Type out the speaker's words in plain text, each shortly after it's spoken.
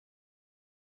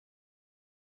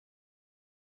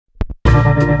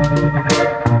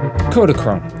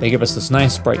Kodachrome. They give us this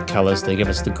nice bright colors, they give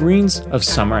us the greens of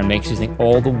summer and makes you think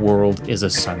all the world is a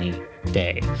sunny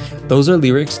day. Those are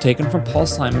lyrics taken from Paul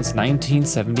Simon's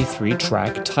 1973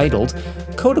 track titled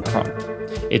Kodachrome.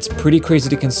 It's pretty crazy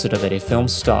to consider that a film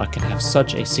stock can have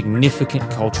such a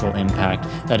significant cultural impact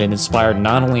that it inspired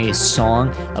not only a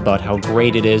song about how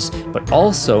great it is, but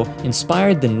also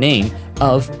inspired the name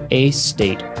of a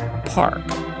state park.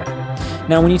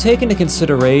 Now, when you take into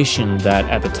consideration that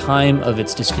at the time of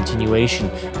its discontinuation,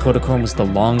 Kodachrome was the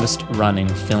longest-running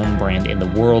film brand in the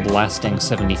world, lasting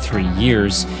 73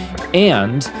 years,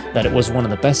 and that it was one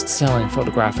of the best-selling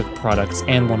photographic products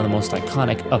and one of the most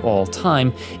iconic of all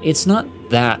time, it's not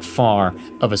that far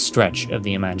of a stretch of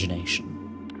the imagination.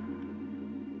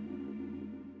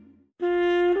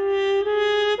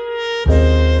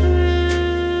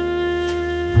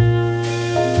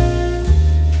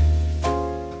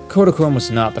 Kodachrome was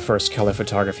not the first color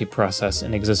photography process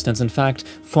in existence. In fact,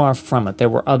 far from it. There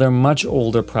were other much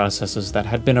older processes that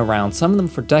had been around, some of them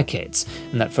for decades,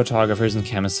 and that photographers and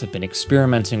chemists had been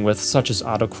experimenting with, such as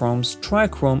autochromes,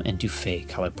 trichrome, and Dufay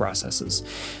color processes.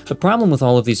 The problem with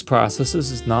all of these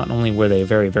processes is not only were they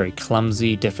very, very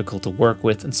clumsy, difficult to work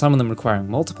with, and some of them requiring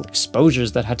multiple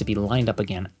exposures that had to be lined up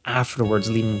again afterwards,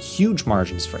 leaving huge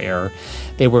margins for error,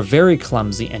 they were very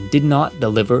clumsy and did not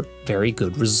deliver very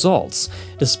good results.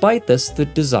 Despite this, the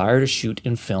desire to shoot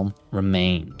in film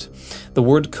remained. The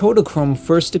word Kodachrome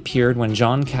first appeared when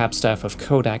John Capstaff of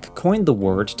Kodak coined the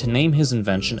word to name his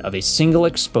invention of a single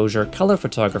exposure color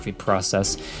photography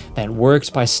process that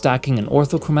worked by stacking an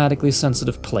orthochromatically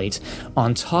sensitive plate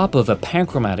on top of a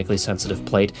panchromatically sensitive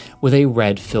plate with a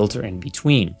red filter in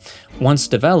between. Once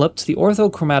developed, the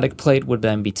orthochromatic plate would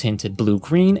then be tinted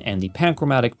blue-green and the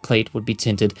panchromatic plate would be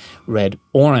tinted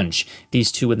red-orange.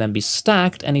 These two would then be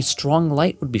stacked and a strong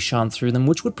light would be shone through them,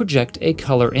 which would project a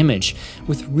color image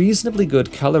with reasonably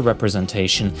good color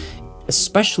representation,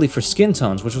 especially for skin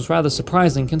tones, which was rather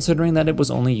surprising considering that it was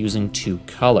only using two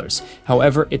colors.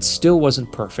 However, it still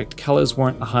wasn't perfect. Colors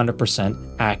weren't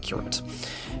 100% accurate.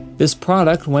 This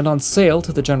product went on sale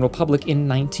to the general public in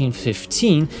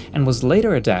 1915 and was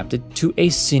later adapted to a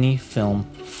cine film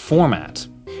format.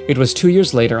 It was 2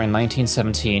 years later, in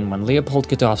 1917, when Leopold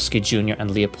Godowsky Jr. and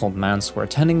Leopold Mans were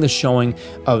attending the showing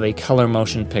of a color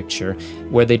motion picture,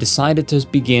 where they decided to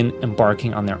begin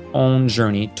embarking on their own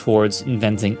journey towards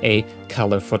inventing a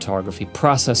color photography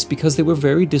process because they were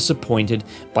very disappointed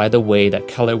by the way that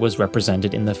color was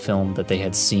represented in the film that they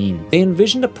had seen. They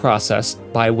envisioned a process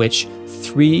by which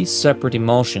three separate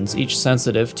emulsions, each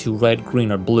sensitive to red,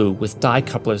 green, or blue, with dye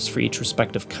couplers for each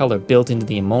respective color built into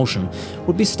the emulsion,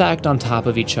 would be stacked on top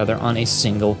of each other on a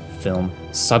single film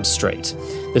substrate.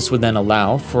 This would then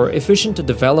allow for efficient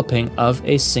developing of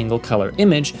a single color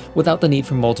image without the need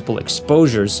for multiple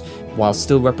exposures, while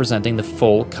still representing the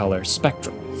full color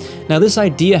spectrum. Now, this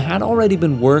idea had already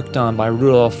been worked on by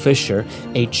Rudolf Fischer,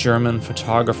 a German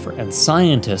photographer and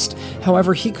scientist.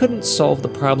 However, he couldn't solve the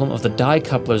problem of the dye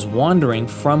couplers wandering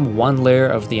from one layer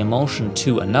of the emulsion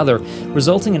to another,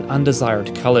 resulting in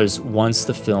undesired colors once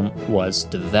the film was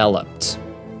developed.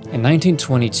 In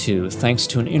 1922, thanks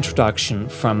to an introduction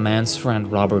from Mans'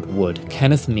 friend Robert Wood,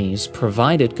 Kenneth Mies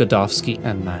provided Godowsky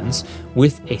and Mans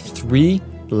with a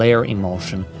three-layer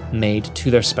emulsion made to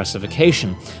their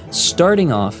specification,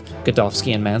 starting off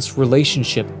Godowsky and Mans'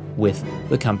 relationship with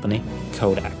the company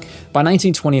Kodak. By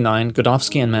 1929,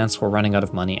 Godowsky and Mans were running out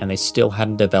of money and they still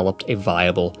hadn't developed a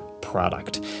viable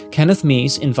product. Kenneth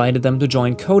Mies invited them to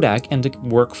join Kodak and to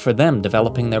work for them,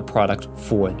 developing their product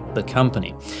for the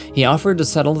company. He offered to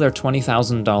settle their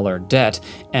 $20,000 debt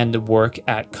and to work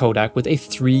at Kodak with a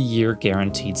 3-year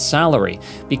guaranteed salary,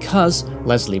 because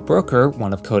Leslie Brooker,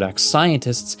 one of Kodak's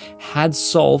scientists, had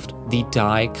solved the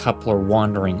dye coupler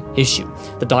wandering issue.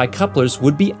 The dye couplers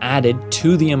would be added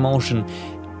to the emulsion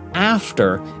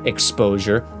after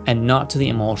exposure and not to the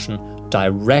emulsion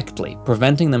directly,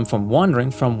 preventing them from wandering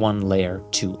from one layer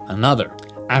to another.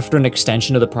 After an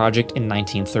extension of the project in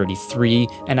 1933,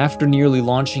 and after nearly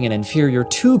launching an inferior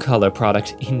two-color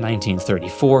product in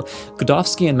 1934,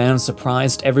 Godowsky and Mans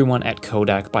surprised everyone at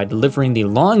Kodak by delivering the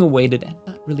long-awaited, and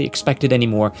not really expected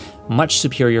anymore, much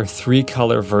superior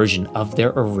three-color version of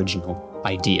their original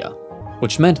idea.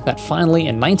 Which meant that finally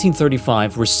in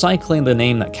 1935, recycling the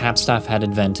name that Capstaff had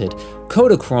invented,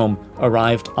 Kodachrome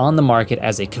arrived on the market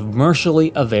as a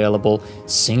commercially available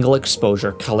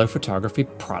single-exposure color photography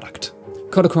product.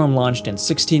 Kodachrome launched in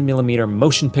 16mm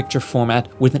motion picture format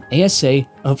with an ASA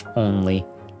of only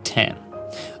 10.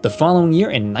 The following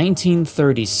year, in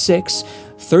 1936,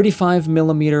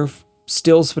 35mm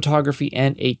stills photography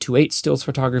and 8:8 stills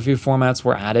photography formats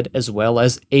were added, as well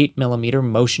as 8mm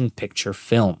motion picture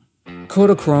film.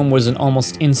 Kodachrome was an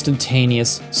almost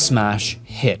instantaneous smash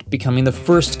hit, becoming the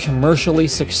first commercially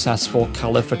successful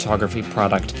color photography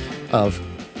product of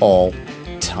all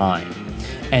time.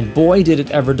 And boy did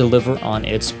it ever deliver on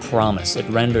its promise. It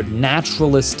rendered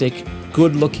naturalistic,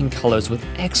 good-looking colors with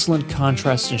excellent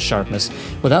contrast and sharpness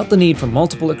without the need for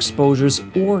multiple exposures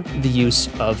or the use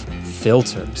of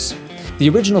filters. The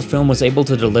original film was able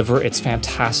to deliver its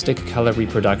fantastic color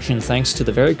reproduction thanks to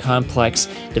the very complex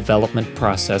development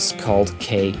process called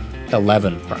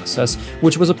K11 process,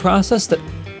 which was a process that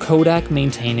Kodak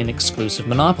maintained an exclusive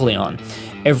monopoly on.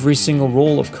 Every single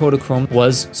roll of Kodachrome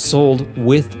was sold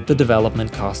with the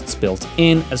development costs built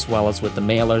in, as well as with the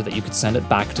mailer that you could send it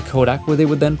back to Kodak, where they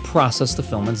would then process the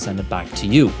film and send it back to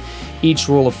you. Each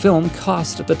roll of film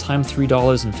cost at the time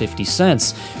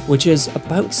 $3.50, which is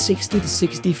about $60 to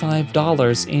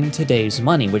 $65 in today's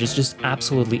money, which is just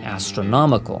absolutely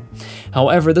astronomical.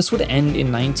 However, this would end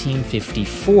in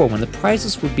 1954, when the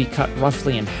prices would be cut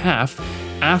roughly in half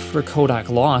after Kodak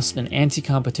lost an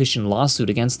anti-competition lawsuit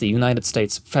against the United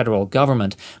States federal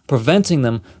government, preventing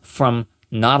them from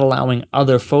not allowing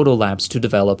other photo labs to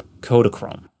develop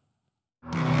Kodachrome.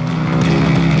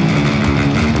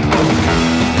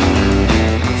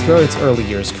 Throughout its early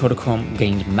years, Kodachrome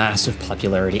gained massive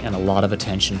popularity and a lot of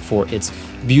attention for its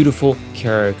beautiful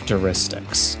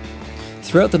characteristics.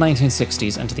 Throughout the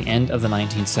 1960s and to the end of the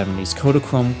 1970s,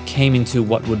 Kodachrome came into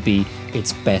what would be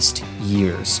its best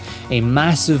years. A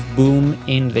massive boom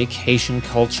in vacation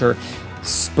culture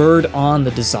spurred on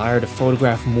the desire to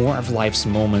photograph more of life's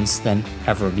moments than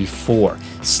ever before.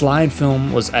 Slide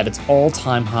film was at its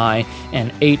all-time high,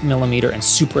 and 8mm and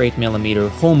Super 8mm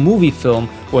home movie film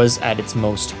was at its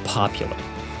most popular.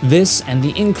 This and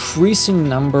the increasing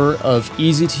number of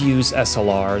easy-to-use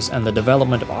SLRs and the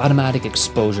development of automatic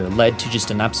exposure led to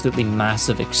just an absolutely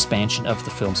massive expansion of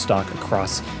the film stock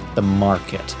across the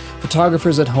market.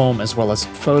 Photographers at home, as well as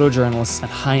photojournalists and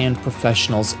high-end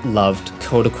professionals, loved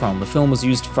Kodachrome. The film was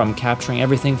used from capturing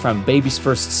everything from baby's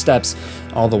first steps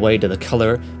all the way to the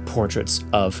color portraits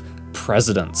of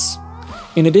presidents.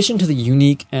 In addition to the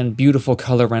unique and beautiful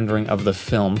color rendering of the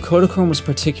film, Kodachrome was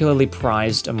particularly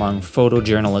prized among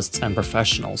photojournalists and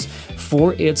professionals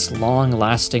for its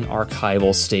long-lasting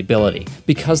archival stability.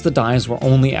 Because the dyes were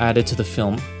only added to the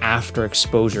film after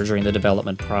exposure during the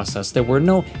development process, there were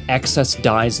no excess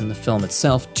dyes in the film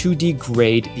itself to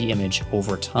degrade the image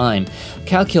over time.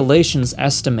 Calculations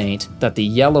estimate that the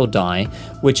yellow dye,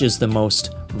 which is the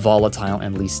most volatile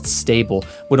and least stable,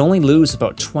 would only lose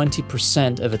about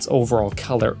 20% of its overall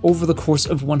color over the course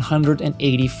of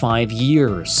 185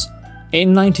 years. In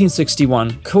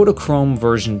 1961, Kodachrome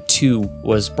version 2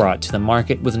 was brought to the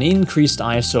market with an increased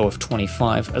ISO of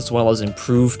 25, as well as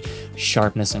improved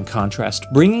sharpness and contrast,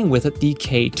 bringing with it the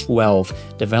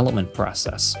K12 development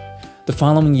process. The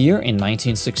following year, in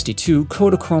 1962,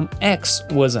 Kodachrome X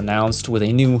was announced with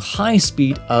a new high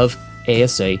speed of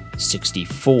ASA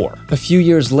 64. A few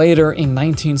years later, in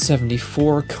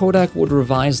 1974, Kodak would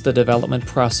revise the development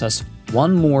process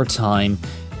one more time,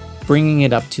 bringing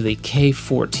it up to the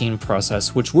K14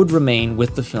 process, which would remain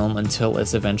with the film until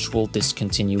its eventual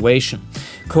discontinuation.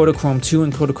 Kodachrome 2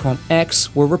 and Kodachrome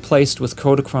X were replaced with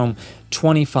Kodachrome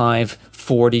 25,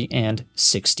 40, and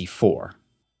 64.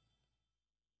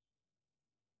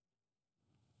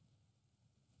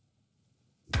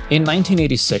 In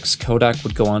 1986, Kodak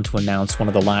would go on to announce one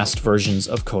of the last versions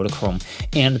of Kodachrome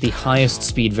and the highest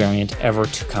speed variant ever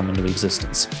to come into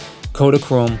existence,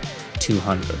 Kodachrome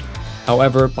 200.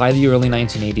 However, by the early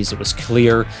 1980s, it was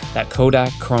clear that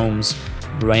Kodachrome's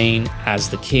reign as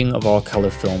the king of all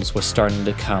color films was starting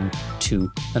to come to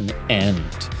an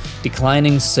end.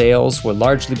 Declining sales were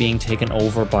largely being taken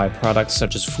over by products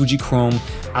such as Fujichrome,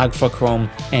 Agfachrome,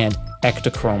 and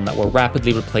Ektachrome that were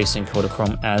rapidly replacing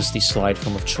Kodachrome as the slide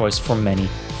film of choice for many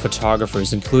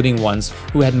photographers, including ones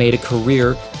who had made a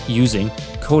career using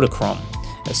Kodachrome,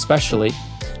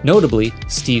 notably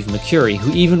Steve McCurry,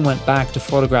 who even went back to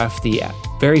photograph the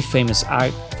very famous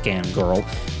Afghan girl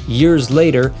years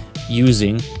later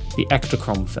using the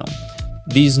Ektachrome film.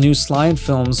 These new slide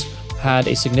films had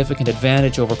a significant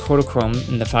advantage over Kodachrome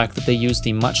in the fact that they used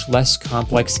the much less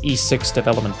complex E6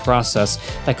 development process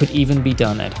that could even be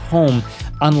done at home,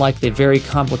 unlike the very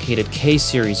complicated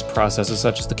K-series processes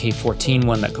such as the K14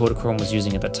 one that Kodachrome was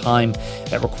using at the time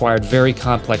that required very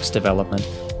complex development,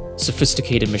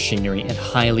 sophisticated machinery, and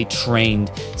highly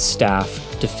trained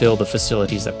staff to fill the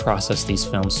facilities that process these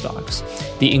film stocks.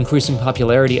 The increasing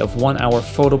popularity of one-hour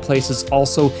photoplaces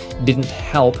also didn't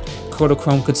help.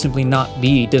 Kodachrome could simply not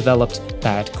be developed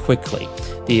that quickly.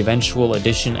 The eventual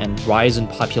addition and rise in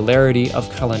popularity of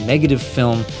color-negative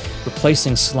film,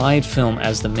 replacing slide film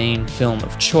as the main film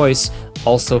of choice,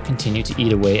 also continued to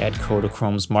eat away at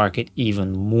Kodachrome's market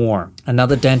even more.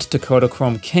 Another dent to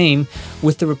Kodachrome came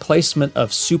with the replacement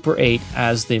of Super 8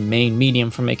 as the main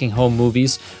medium for making home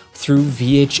movies through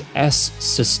VHS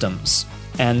systems.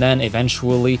 And then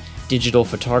eventually digital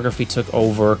photography took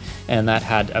over, and that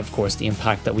had, of course, the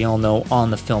impact that we all know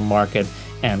on the film market,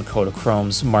 and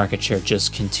Kodachrome's market share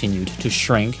just continued to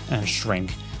shrink and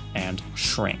shrink and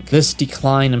shrink. This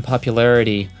decline in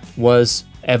popularity was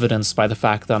evidenced by the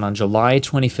fact that on July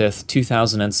 25th,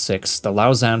 2006, the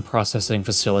Lausanne processing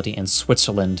facility in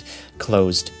Switzerland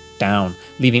closed down,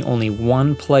 leaving only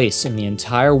one place in the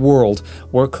entire world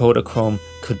where Kodachrome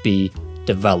could be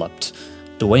developed: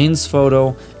 Duane's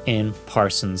Photo in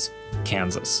Parsons,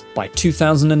 Kansas. By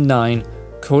 2009,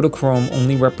 Kodachrome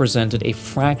only represented a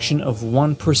fraction of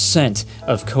 1%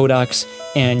 of Kodak's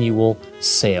annual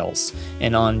sales.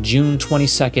 And on June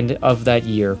 22nd of that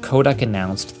year, Kodak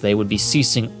announced they would be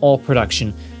ceasing all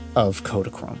production of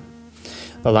Kodachrome.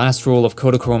 The last roll of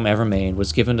Kodachrome ever made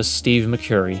was given to Steve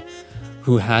McCurry,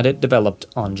 who had it developed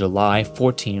on July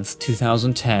 14th,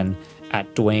 2010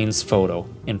 at Duane's Photo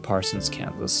in Parsons,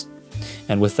 Kansas.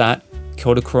 And with that,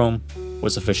 Kodachrome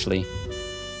was officially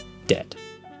dead.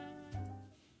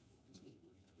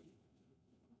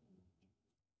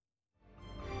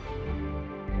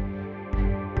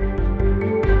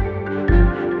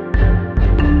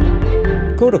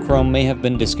 Kodachrome may have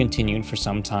been discontinued for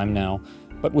some time now,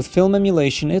 but with film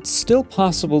emulation, it's still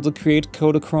possible to create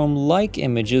Kodachrome-like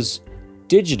images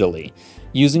digitally,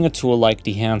 using a tool like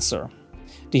Dehancer.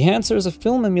 Dehancer is a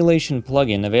film emulation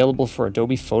plugin available for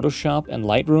Adobe Photoshop and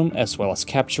Lightroom, as well as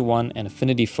Capture One and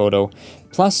Affinity Photo.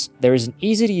 Plus, there is an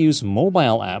easy-to-use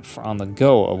mobile app for on the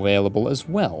go available as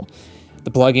well. The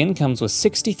plugin comes with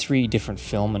 63 different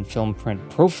film and film print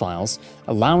profiles,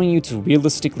 allowing you to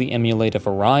realistically emulate a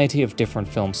variety of different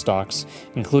film stocks,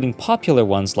 including popular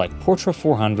ones like Portra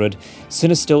 400,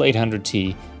 Cinestill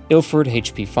 800T, Ilford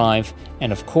HP5,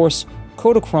 and of course,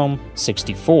 Kodachrome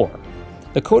 64.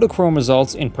 The Kodachrome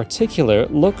results in particular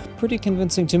look pretty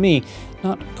convincing to me.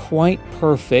 Not quite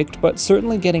perfect, but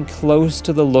certainly getting close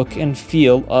to the look and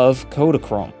feel of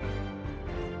Kodachrome.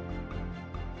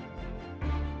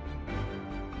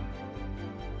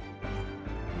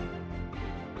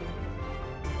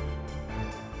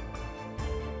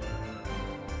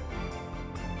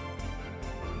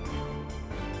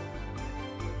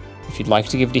 If you'd like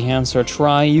to give Dehancer a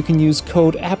try, you can use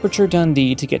code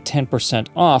ApertureDundee to get 10%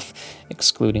 off,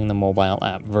 excluding the mobile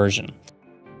app version.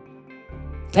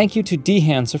 Thank you to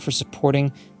Dehancer for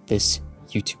supporting this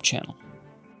YouTube channel.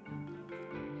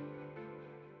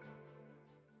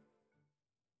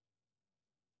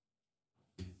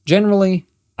 Generally,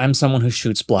 I'm someone who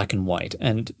shoots black and white,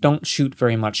 and don't shoot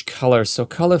very much color, so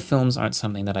color films aren't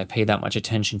something that I pay that much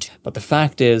attention to. But the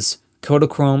fact is,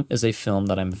 Kodachrome is a film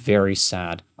that I'm very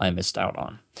sad I missed out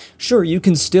on. Sure, you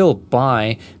can still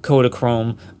buy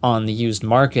Kodachrome on the used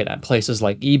market at places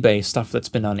like eBay, stuff that's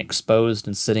been unexposed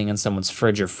and sitting in someone's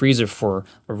fridge or freezer for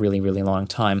a really, really long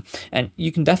time. And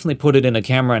you can definitely put it in a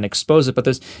camera and expose it, but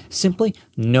there's simply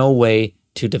no way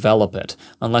to develop it,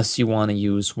 unless you want to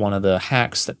use one of the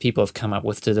hacks that people have come up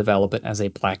with to develop it as a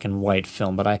black and white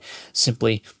film, but I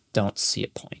simply don't see a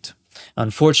point.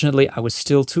 Unfortunately, I was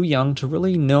still too young to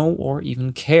really know or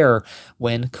even care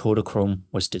when Kodachrome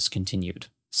was discontinued.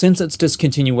 Since its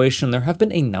discontinuation, there have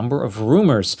been a number of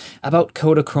rumors about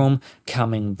Kodachrome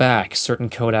coming back, certain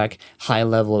Kodak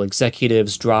high-level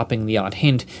executives dropping the odd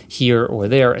hint here or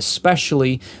there,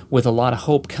 especially with a lot of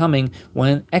hope coming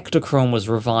when Ektachrome was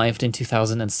revived in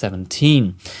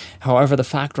 2017. However, the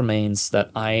fact remains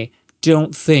that I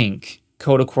don't think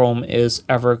Kodachrome is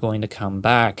ever going to come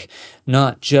back,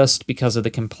 not just because of the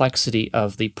complexity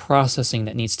of the processing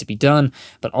that needs to be done,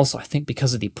 but also I think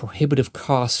because of the prohibitive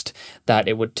cost that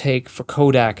it would take for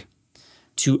Kodak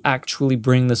to actually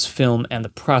bring this film and the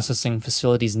processing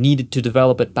facilities needed to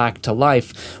develop it back to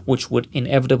life, which would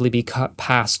inevitably be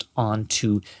passed on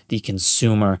to the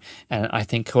consumer. And I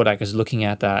think Kodak is looking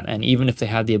at that, and even if they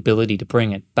had the ability to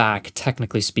bring it back,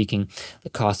 technically speaking,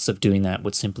 the costs of doing that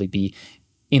would simply be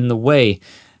in the way.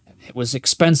 It was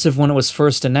expensive when it was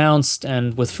first announced,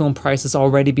 and with film prices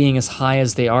already being as high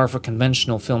as they are for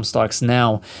conventional film stocks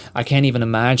now, I can't even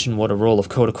imagine what a roll of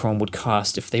Kodachrome would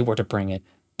cost if they were to bring it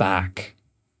back.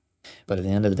 But at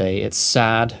the end of the day, it's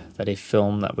sad that a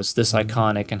film that was this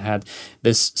iconic and had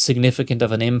this significant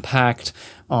of an impact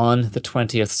on the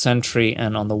 20th century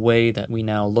and on the way that we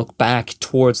now look back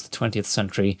towards the 20th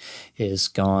century is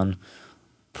gone,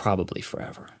 probably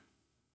forever.